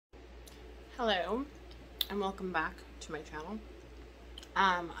Hello and welcome back to my channel.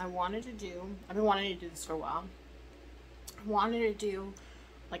 I've been wanting to do this for a while. I wanted to do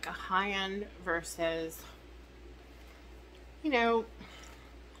like a high-end versus,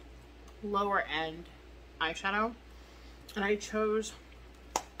 lower end eyeshadow. And I chose,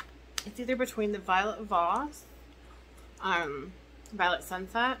 it's either between the Violet Voss, Violet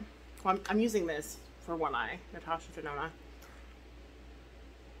Sunset. Well, I'm using this for one eye, Natasha Denona.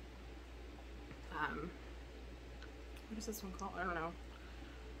 What is this one called? I don't know.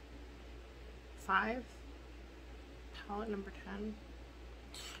 5? Palette number 10.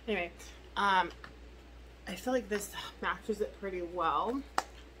 Anyway, I feel like this matches it pretty well.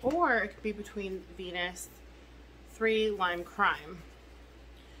 Or it could be between Venus 3 Lime Crime.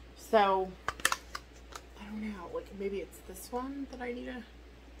 So, I don't know. Like, maybe it's this one that I need to...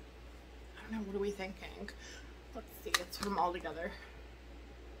 I don't know. What are we thinking? Let's see. Let's put them all together.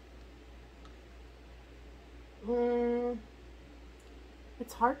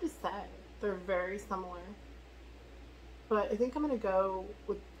 It's hard to say. They're very similar. But I think I'm going to go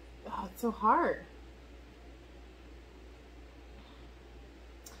with... Oh, it's so hard.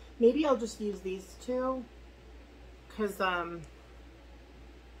 Maybe I'll just use these two. Because, oh, I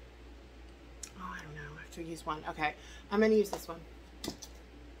don't know. I have to use one. Okay. I'm going to use this one.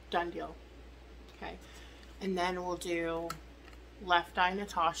 Done deal. Okay. And then we'll do left eye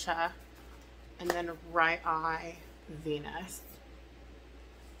Natasha. And then right eye Venus.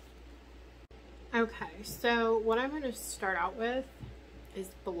 Okay, so what I'm going to start out with is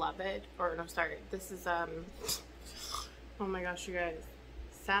Beloved, or no, sorry, this is, oh my gosh, you guys,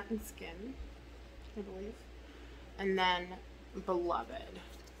 Satin Skin, I believe, and then Beloved,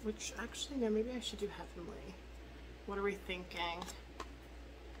 which actually, no, maybe I should do Heavenly. What are we thinking?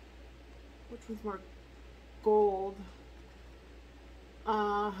 Which one's more gold?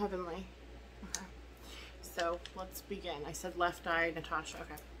 Heavenly. Okay, so let's begin. I said left eye Natasha.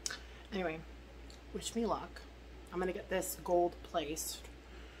 Okay, anyway, wish me luck. I'm gonna get this gold placed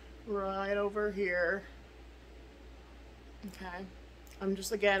right over here. Okay, I'm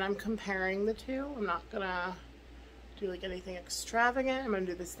comparing the two. I'm not gonna do like anything extravagant. I'm gonna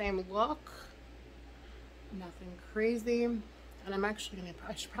do the same look, nothing crazy, and I'm actually gonna,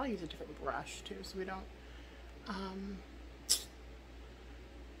 I should probably use a different brush too, so we don't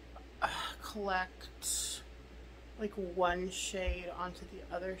collect like one shade onto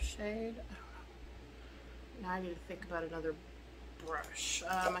the other shade. I don't know. Now I need to think about another brush.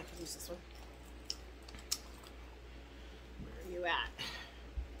 I could use this one. Where are you at?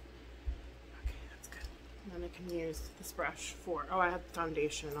 Okay, that's good. And then I can use this brush for, oh, I have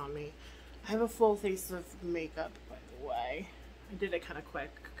foundation on me. I have a full face of makeup, by the way. I did it kind of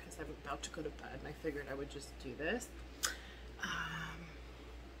quick because I'm about to go to bed and I figured I would just do this.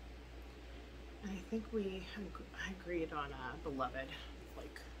 I think I agreed on Beloved.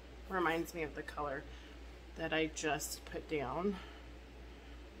 Like, reminds me of the color that I just put down.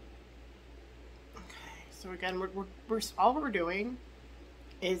 Okay, so again, we're all we're doing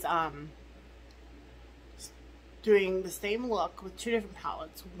is doing the same look with two different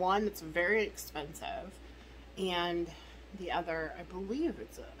palettes. One that's very expensive, and the other, I believe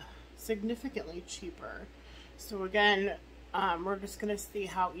it's significantly cheaper. So again, we're just going to see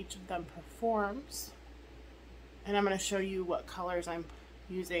how each of them performs, and I'm going to show you what colors I'm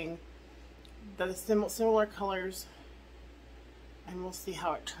using, the similar colors, and we'll see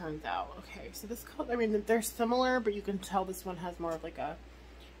how it turns out. Okay, so this color, I mean, they're similar, but you can tell this one has more of like a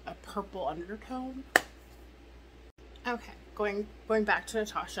purple undertone. Okay, going back to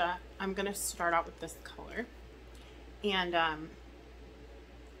Natasha, I'm going to start out with this color, and I'm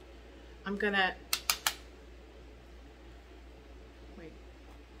going to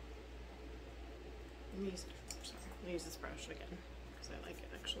Let me use this brush again because I like it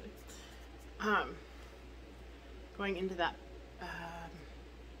actually. Going into that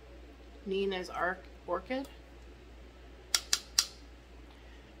Nina's Orchid,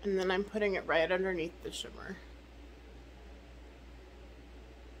 and then I'm putting it right underneath the shimmer.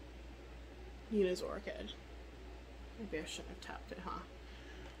 Nina's Orchid. Maybe I shouldn't have tapped it, huh?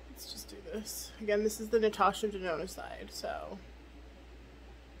 Let's just do this. Again, this is the Natasha Denona side, so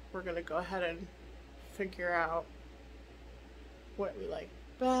we're gonna go ahead and figure out what we like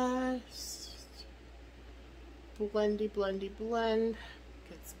best. Blendy, blendy, blend.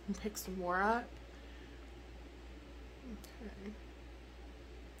 Pick some more up. Okay.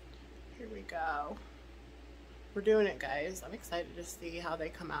 Here we go. We're doing it, guys. I'm excited to see how they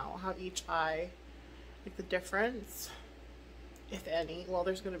come out. How each eye, like the difference, if any. Well,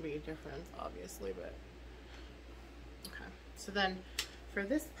 there's going to be a difference, obviously, but okay. So then, for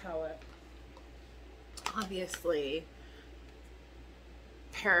this palette, Obviously,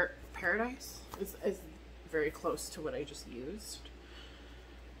 Paradise is very close to what I just used.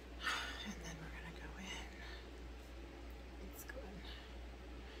 And then we're going to go in. Let's go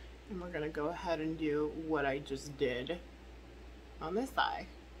in. And we're going to go ahead and do what I just did on this eye.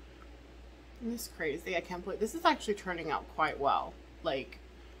 Isn't this crazy? I can't believe this is actually turning out quite well. Like,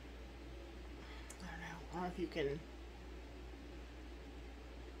 I don't know if you can.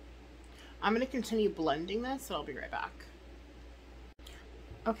 I'm going to continue blending this, so I'll be right back.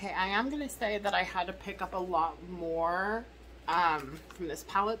 Okay, I am going to say that I had to pick up a lot more from this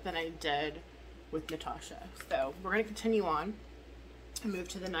palette than I did with Natasha. So we're going to continue on and move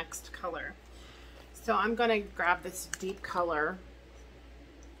to the next color. So I'm going to grab this deep color,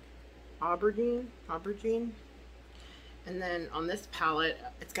 Aubergine, and then on this palette,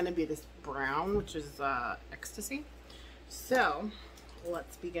 it's going to be this brown, which is Ecstasy. So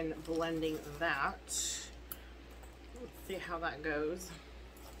let's begin blending that. Let's see how that goes.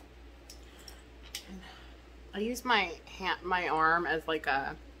 And I use my arm as like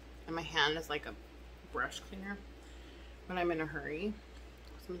a, and my hand as like a brush cleaner when I'm in a hurry.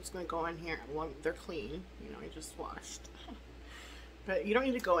 So I'm just going to go in here. Well, they're clean, you know, I just washed. But you don't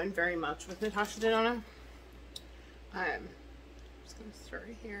need to go in very much with Natasha Denona. I'm just going to start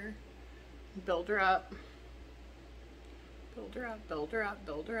right here, build her up, build her up, build her up,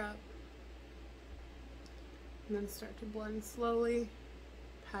 build her up, and then start to blend slowly,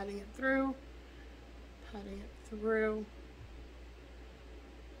 patting it through, patting it through.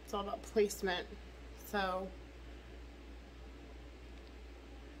 It's all about placement, so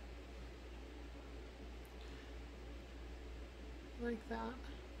like that.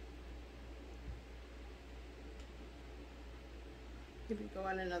 Maybe go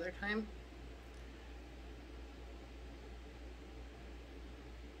in another time.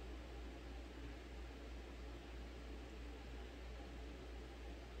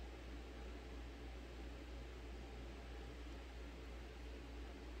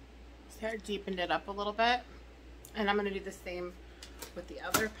 See how I deepened it up a little bit? And I'm going to do the same with the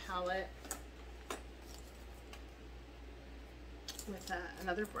other palette with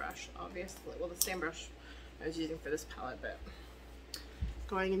another brush, obviously. Well, the same brush I was using for this palette, but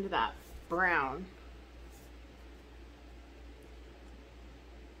going into that brown.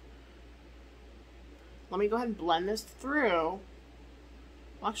 Let me go ahead and blend this through.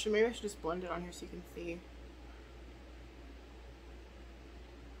 Well, actually, maybe I should just blend it on here so you can see.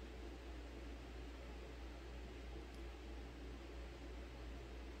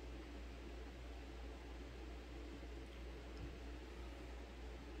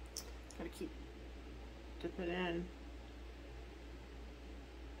 Gotta keep dipping in.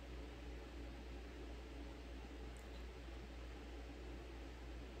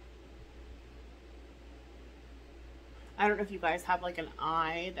 I don't know if you guys have like an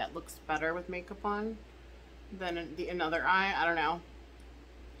eye that looks better with makeup on than another eye. I don't know.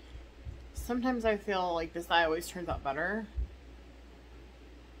 Sometimes I feel like this eye always turns out better.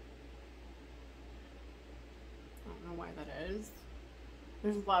 I don't know why that is.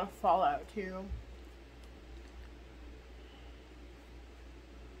 There's a lot of fallout too.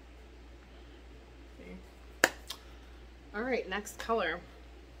 See. All right, next color.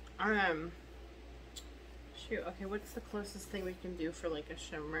 Shoot, okay, what's the closest thing we can do for like a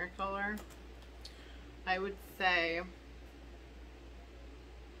shimmer color? I would say,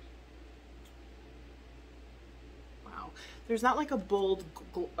 wow, there's not like a bold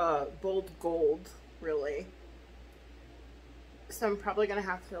gold really. So I'm probably gonna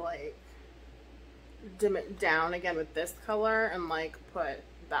have to like dim it down again with this color and like put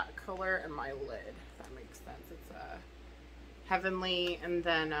that color in my lid, if that makes sense. It's Heavenly, and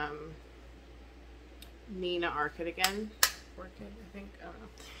then Nina Orchid again. Orchid, I think. I don't know.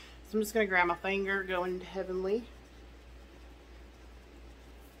 So I'm just going to grab my finger, go into Heavenly.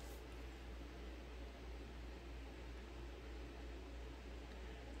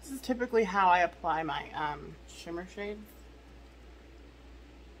 This is typically how I apply my shimmer shades.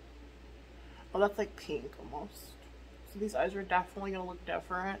 Oh, that's like pink almost. So these eyes are definitely going to look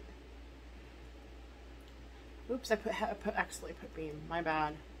different. Oops, I accidentally put beam. My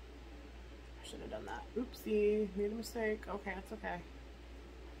bad. I should have done that. Oopsie, made a mistake. Okay, that's okay.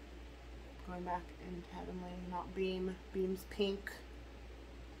 Going back into Heavenly, not beam. Beam's pink.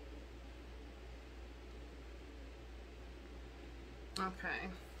 Okay.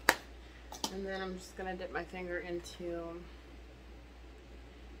 And then I'm just gonna dip my finger into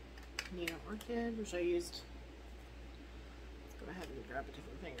Nina Orchid, which I used. Let's go ahead and grab a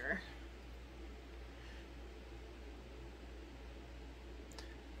different finger.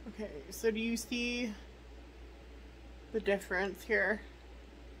 Okay, so do you see the difference here.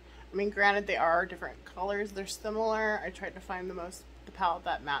 I mean, granted, they are different colors. They're similar. I tried to find the palette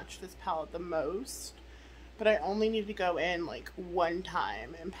that matched this palette the most. But I only need to go in like one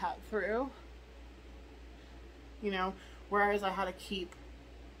time and pat through. You know, whereas I had to keep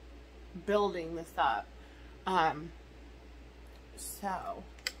building this up. So,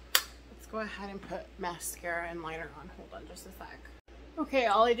 let's go ahead and put mascara and liner on. Hold on just a sec. Okay,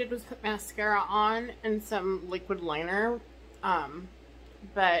 all I did was put mascara on and some liquid liner.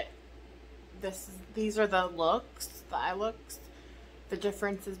 But these are the looks, the eye looks, the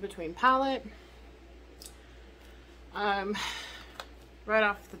differences between palette. Right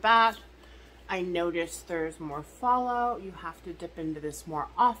off the bat, I noticed there's more fallout. You have to dip into this more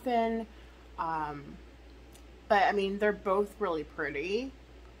often. But I mean, they're both really pretty.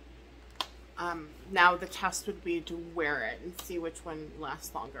 Now the test would be to wear it and see which one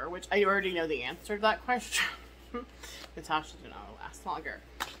lasts longer, which I already know the answer to that question. Natasha did not last longer.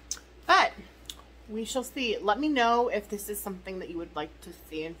 But we shall see. Let me know if this is something that you would like to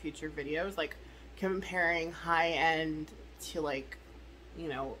see in future videos, like comparing high end to like, you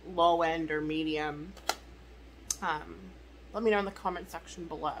know, low end or medium. Let me know in the comment section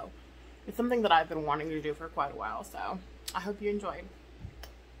below. It's something that I've been wanting to do for quite a while, so I hope you enjoyed.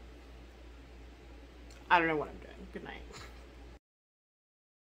 I don't know what I'm doing. Good night.